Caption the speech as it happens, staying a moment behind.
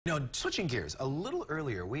You know, switching gears, a little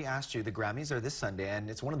earlier, we asked you, the Grammys are this Sunday, and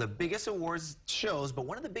it's one of the biggest awards shows, but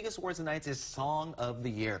one of the biggest awards nights is Song of the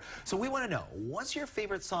Year. So we want to know, what's your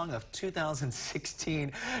favorite song of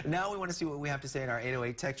 2016? Now we want to see what we have to say in our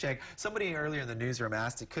 808 Tech Check. Somebody earlier in the newsroom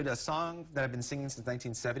asked, could a song that I've been singing since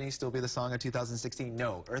 1970 still be the song of 2016?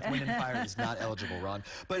 No, Earth, Wind, and Fire is not eligible, Ron.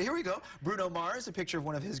 But here we go. Bruno Mars, a picture of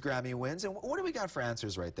one of his Grammy wins. And what do we got for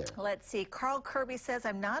answers right there? Let's see. Carl Kirby says,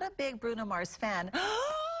 I'm not a big Bruno Mars fan.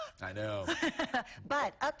 I know.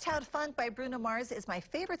 But Uptown Funk by Bruno Mars is my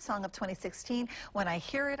favorite song of 2016. When I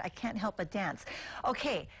hear it, I can't help but dance.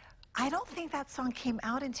 Okay. I don't think that song came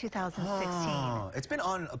out in 2016. Oh, it's been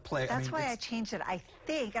on a play. That's why I changed it. I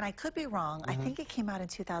think, and I could be wrong, I think it came out in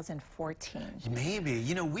 2014. Maybe.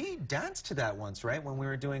 You know, we danced to that once, right? When we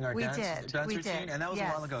were doing our dance routine. And that was a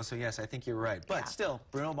while ago, so yes, I think you're right. But still,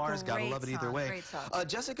 Bruno Mars, gotta love it either way. Great song.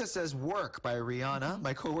 Jessica says, Work by Rihanna.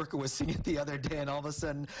 My coworker was singing it the other day, and all of a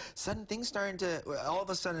sudden things starting to, all of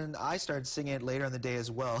a sudden, I started singing it later in the day as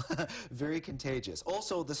well. Very contagious.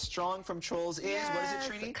 Also, the Strong from Trolls is, what is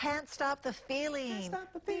it, Trini? Can't Stop the Feeling. Can't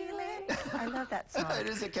Stop the Feeling. I love that song. It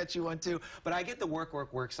is a catchy one, too. But I get the Work,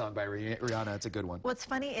 Work, Work song by Rihanna. It's a good one. What's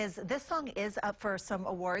funny is this song is up for some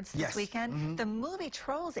awards this weekend. The movie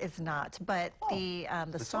Trolls is not, but the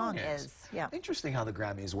song is. Yeah. Interesting how the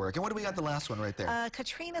Grammys work. And what do we got the last one right there?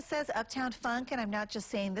 Katrina says Uptown Funk, and I'm not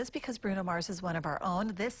just saying this because Bruno Mars is one of our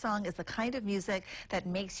own. This song is the kind of music that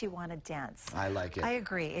makes you want to dance. I like it. I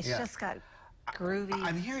agree. It's just got groovy.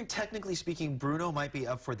 I'm hearing, technically speaking, Bruno might be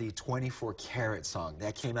up for the 24 Karat song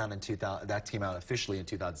that came out in 2000. That came out officially in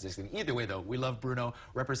 2016. Either way, though, we love Bruno.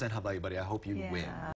 Represent Hawaii, buddy. I hope you win.